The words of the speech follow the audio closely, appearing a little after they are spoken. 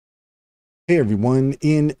Hey everyone,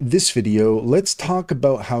 in this video, let's talk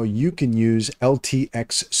about how you can use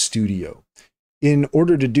LTX Studio. In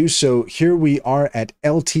order to do so, here we are at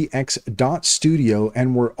ltx.studio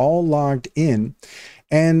and we're all logged in.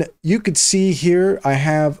 And you could see here, I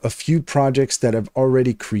have a few projects that I've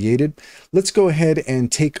already created. Let's go ahead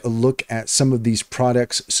and take a look at some of these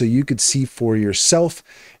products so you could see for yourself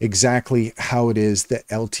exactly how it is that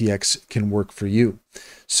LTX can work for you.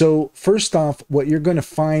 So first off, what you're going to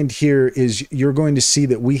find here is you're going to see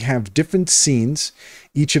that we have different scenes.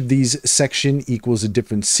 Each of these section equals a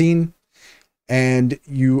different scene, and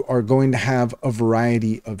you are going to have a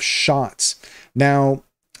variety of shots. Now,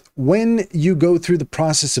 when you go through the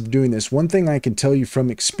process of doing this, one thing I can tell you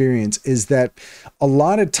from experience is that a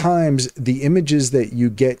lot of times the images that you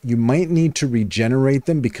get, you might need to regenerate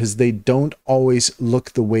them because they don't always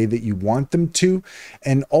look the way that you want them to.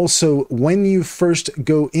 And also, when you first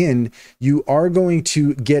go in, you are going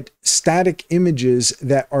to get static images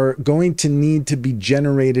that are going to need to be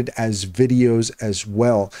generated as videos as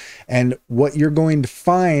well. And what you're going to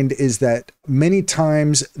find is that many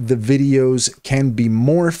times the videos can be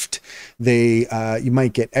morphed. You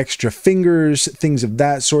might get extra fingers, things of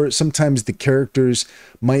that sort. Sometimes the characters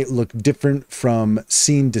might look different from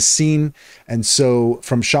scene to scene, and so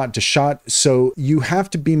from shot to shot. So you have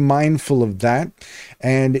to be mindful of that,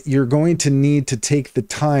 and you're going to need to take the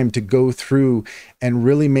time to go through and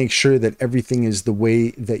really make sure that everything is the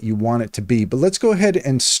way that you want it to be. But let's go ahead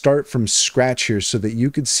and start from scratch here so that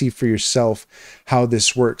you could see for yourself how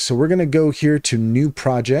this works. So we're going to go here to New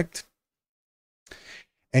Project.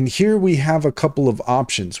 And here we have a couple of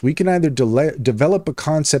options. We can either develop a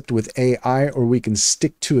concept with AI or we can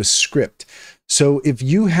stick to a script. So if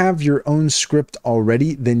you have your own script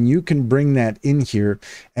already, then you can bring that in here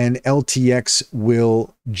and LTX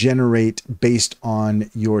will generate based on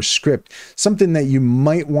your script. Something that you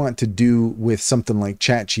might want to do with something like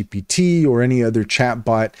ChatGPT or any other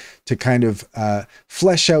chatbot to kind of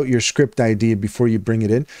flesh out your script idea before you bring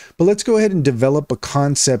it in. But let's go ahead and develop a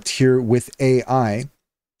concept here with AI.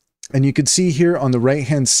 And you can see here on the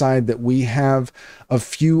right-hand side that we have a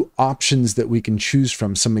few options that we can choose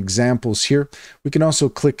from, some examples here. We can also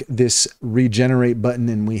click this regenerate button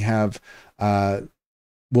and we have,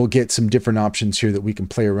 we'll get some different options here that we can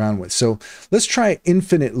play around with. So let's try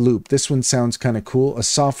infinite loop. This one sounds kind of cool. A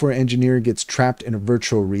software engineer gets trapped in a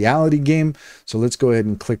virtual reality game. So let's go ahead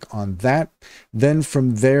and click on that. Then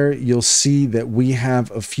from there, you'll see that we have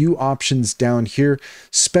a few options down here.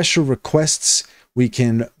 Special requests. We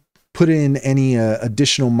can put in any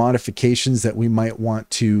additional modifications that we might want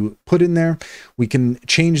to put in there. We can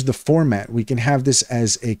change the format. We can have this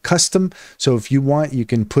as a custom. So if you want, you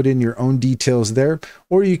can put in your own details there,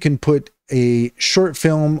 or you can put a short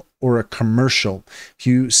film or a commercial. If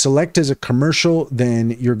you select as a commercial,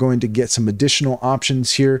 then you're going to get some additional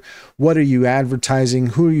options here. What are you advertising?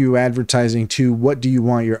 Who are you advertising to? What do you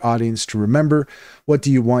want your audience to remember? What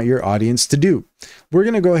do you want your audience to do? We're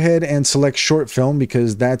going to go ahead and select short film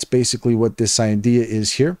because that's basically what this idea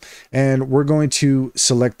is here. And we're going to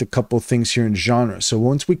select a couple things here in genre. So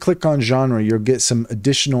once we click on genre, you'll get some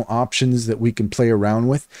additional options that we can play around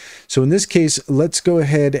with. So in this case, let's go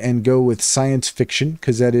ahead and go with science fiction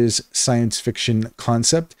because that is science fiction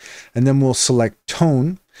concept. And then we'll select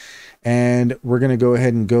tone. And we're going to go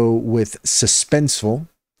ahead and go with suspenseful.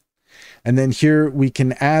 And then here we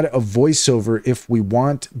can add a voiceover if we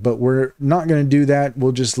want, but we're not going to do that.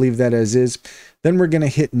 We'll just leave that as is. Then we're going to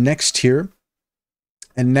hit next here.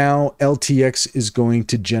 And now LTX is going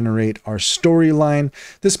to generate our storyline.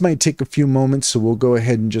 This might take a few moments, so we'll go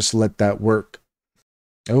ahead and just let that work.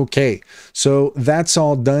 Okay, so that's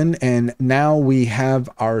all done. And now we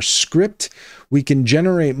have our script. We can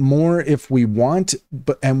generate more if we want,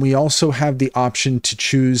 and we also have the option to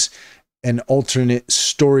choose an alternate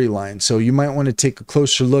storyline. So you might want to take a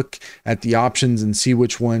closer look at the options and see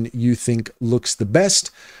which one you think looks the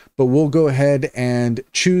best. But we'll go ahead and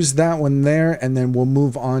choose that one there, and then we'll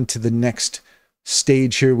move on to the next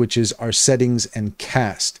stage here, which is our settings and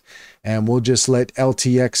cast. And we'll just let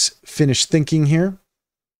LTX finish thinking here.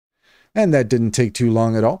 And that didn't take too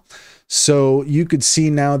long at all. So you could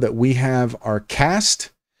see now that we have our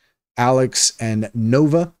cast, Alex and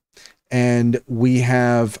Nova. And we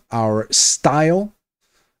have our style,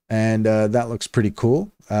 and that looks pretty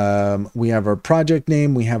cool. We have our project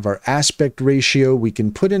name, we have our aspect ratio. We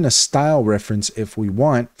can put in a style reference if we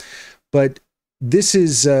want, but this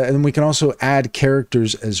is, and we can also add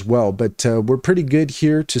characters as well, but we're pretty good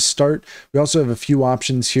here to start. We also have a few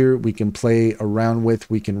options here we can play around with.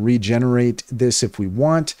 We can regenerate this if we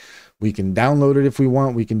want. We can download it if we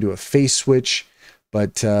want. We can do a face switch.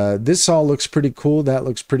 But this all looks pretty cool. That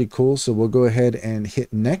looks pretty cool. So we'll go ahead and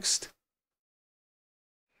hit next.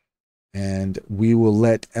 And we will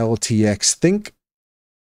let LTX think.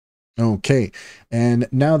 Okay, and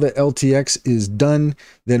now that LTX is done,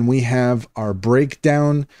 then we have our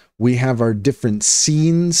breakdown. We have our different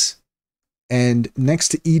scenes. And next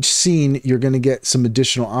to each scene, you're going to get some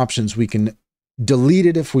additional options. We can delete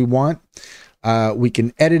it if we want. We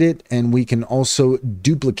can edit it, and we can also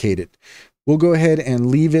duplicate it. We'll go ahead and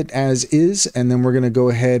leave it as is, and then we're going to go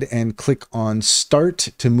ahead and click on Start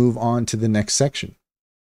to move on to the next section.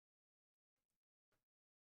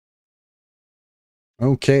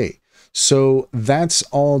 Okay, so that's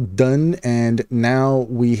all done, and now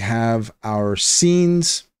we have our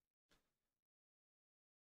scenes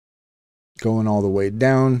going all the way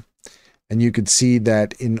down. And you could see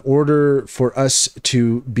that in order for us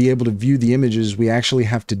to be able to view the images, we actually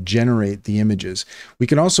have to generate the images. We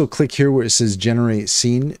can also click here where it says generate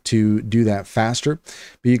scene to do that faster.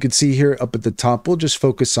 But you can see here up at the top, we'll just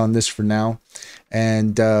focus on this for now.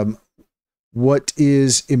 And what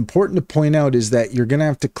is important to point out is that you're going to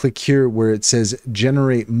have to click here where it says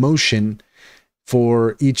generate motion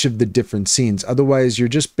for each of the different scenes. Otherwise, you're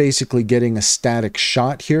just basically getting a static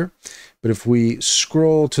shot here. But if we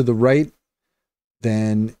scroll to the right,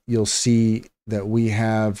 then you'll see that we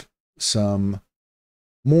have some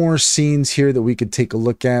more scenes here that we could take a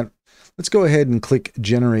look at. Let's go ahead and click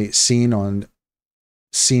generate scene on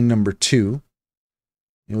scene number 2.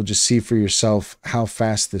 You'll just see for yourself how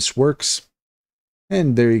fast this works.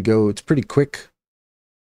 And there you go. It's pretty quick.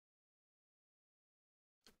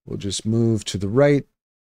 We'll just move to the right.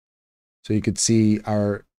 So you could see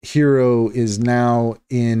our hero is now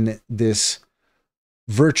in this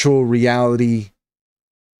virtual reality.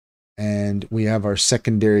 And we have our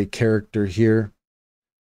secondary character here.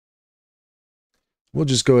 We'll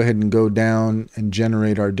just go ahead and go down and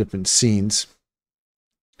generate our different scenes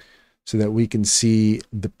so that we can see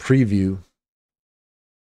the preview.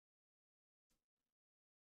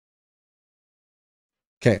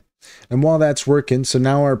 Okay, and while that's working, so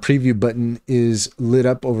now our preview button is lit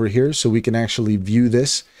up over here so we can actually view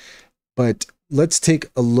this. But let's take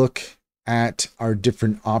a look at our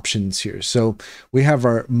different options here. So we have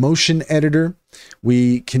our motion editor.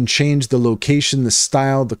 We can change the location, the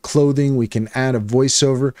style, the clothing. We can add a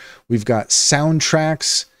voiceover. We've got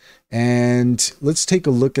soundtracks. And let's take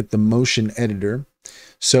a look at the motion editor.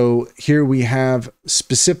 So here we have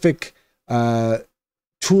specific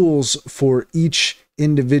tools for each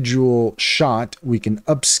individual shot. We can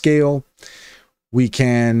upscale. We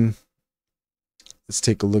can... Let's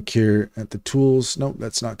take a look here at the tools. Nope,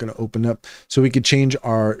 that's not going to open up. So we could change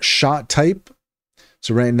our shot type.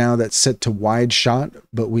 So right now that's set to wide shot,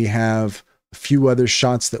 but we have a few other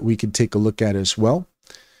shots that we could take a look at as well.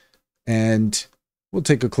 And we'll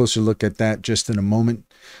take a closer look at that just in a moment.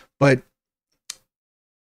 But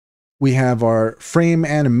we have our frame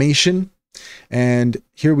animation. And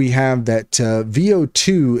here we have that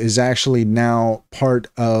VO2 is actually now part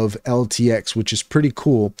of LTX, which is pretty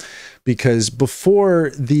cool because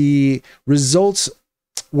before the results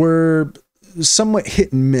were somewhat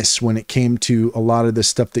hit and miss when it came to a lot of the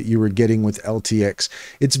stuff that you were getting with LTX.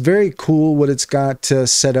 It's very cool what it's got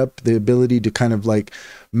set up, the ability to kind of like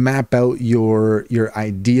map out your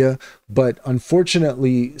idea, but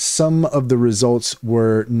unfortunately some of the results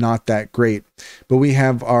were not that great. But we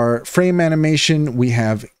have our frame animation, we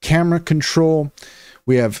have camera control,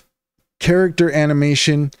 we have character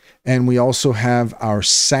animation, and we also have our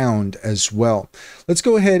sound as well. Let's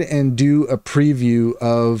go ahead and do a preview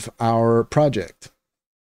of our project.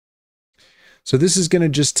 So this is going to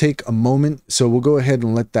just take a moment, so we'll go ahead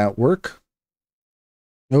and let that work.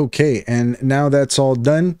 Okay, and now that's all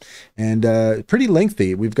done, and pretty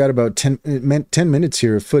lengthy. We've got about 10 minutes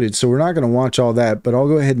here of footage, so we're not going to watch all that, but I'll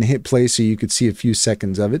go ahead and hit play so you could see a few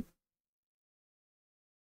seconds of it.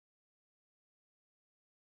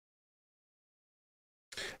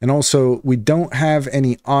 And also, we don't have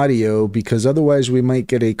any audio because otherwise we might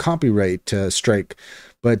get a copyright strike.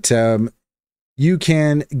 But you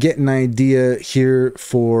can get an idea here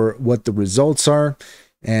for what the results are.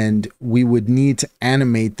 And we would need to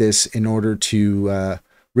animate this in order to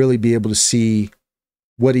really be able to see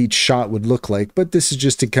what each shot would look like. But this is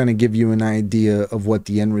just to kind of give you an idea of what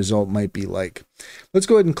the end result might be like. Let's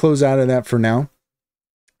go ahead and close out of that for now.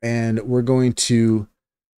 And we're going to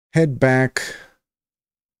head back.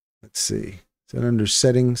 Let's see, is that under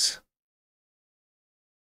settings?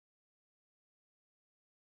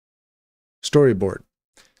 Storyboard,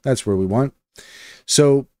 that's where we want.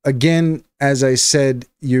 So again, as I said,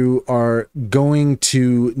 you are going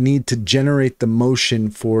to need to generate the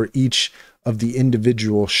motion for each of the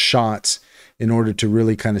individual shots in order to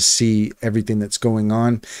really kind of see everything that's going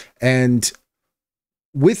on. And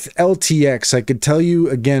with LTX, I could tell you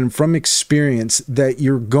again from experience that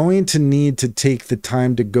you're going to need to take the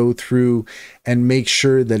time to go through and make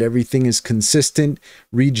sure that everything is consistent,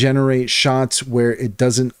 regenerate shots where it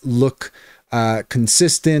doesn't look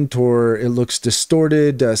consistent or it looks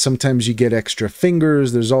distorted. Sometimes you get extra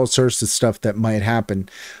fingers. There's all sorts of stuff that might happen.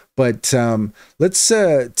 But let's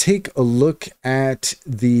take a look at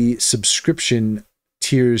the subscription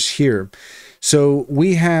tiers here. So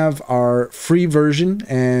we have our free version,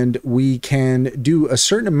 and we can do a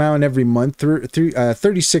certain amount every month,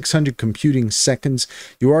 3,600 computing seconds.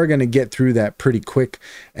 You are going to get through that pretty quick.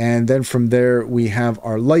 And then from there, we have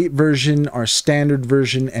our light version, our standard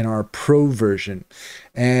version, and our pro version.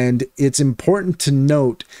 And it's important to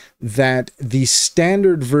note that the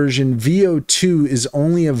standard version VO2 is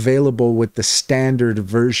only available with the standard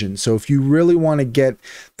version. So if you really want to get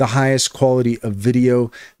the highest quality of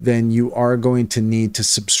video, then you are going to need to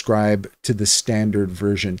subscribe to the standard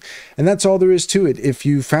version. And that's all there is to it. If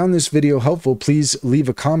you found this video helpful, please leave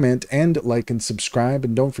a comment and like and subscribe.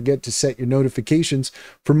 And don't forget to set your notifications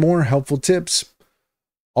for more helpful tips.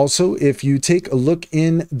 Also, if you take a look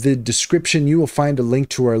in the description, you will find a link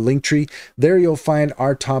to our link tree. There you'll find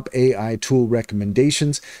our top AI tool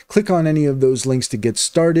recommendations. Click on any of those links to get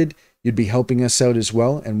started. You'd be helping us out as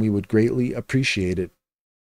well, and we would greatly appreciate it.